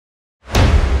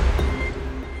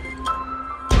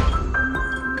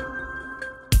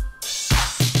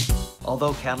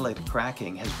Although catalytic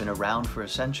cracking has been around for a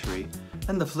century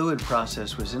and the fluid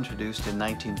process was introduced in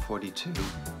 1942,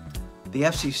 the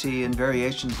FCC and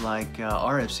variations like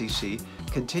RFCC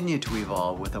continue to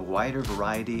evolve with a wider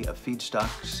variety of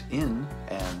feedstocks in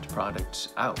and products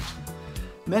out.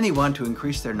 Many want to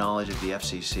increase their knowledge of the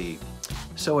FCC,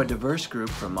 so a diverse group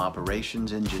from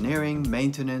operations, engineering,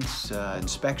 maintenance,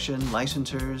 inspection,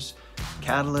 licensors,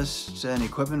 catalysts, and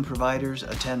equipment providers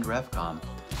attend RefComm.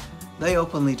 They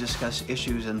openly discuss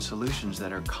issues and solutions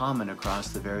that are common across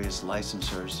the various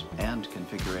licensors and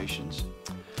configurations.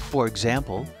 For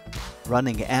example,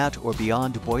 running at or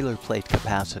beyond boilerplate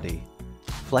capacity,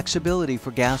 flexibility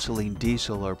for gasoline,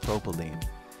 diesel, or propylene,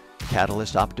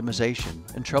 catalyst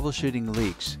optimization and troubleshooting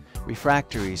leaks,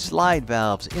 refractories, slide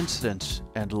valves, incidents,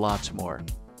 and lots more.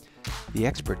 The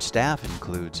expert staff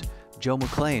includes Joe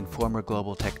McLean, former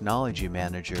Global Technology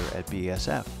Manager at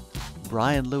BASF,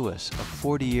 Brian Lewis, a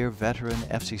 40-year veteran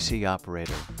FCC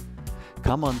operator.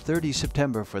 Come on 30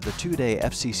 September for the 2-day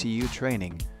FCCU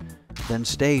training, then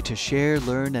stay to share,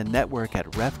 learn, and network at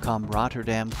RefComm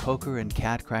Rotterdam Coker and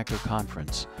CatCracking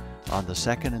Conference on the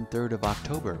 2nd and 3rd of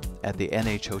October at the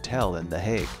NH Hotel in The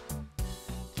Hague.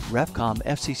 RefComm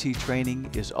FCC training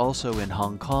is also in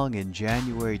Hong Kong in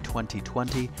January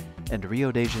 2020 and Rio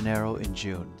de Janeiro in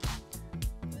June.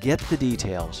 Get the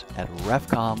details at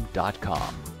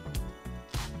RefComm.com.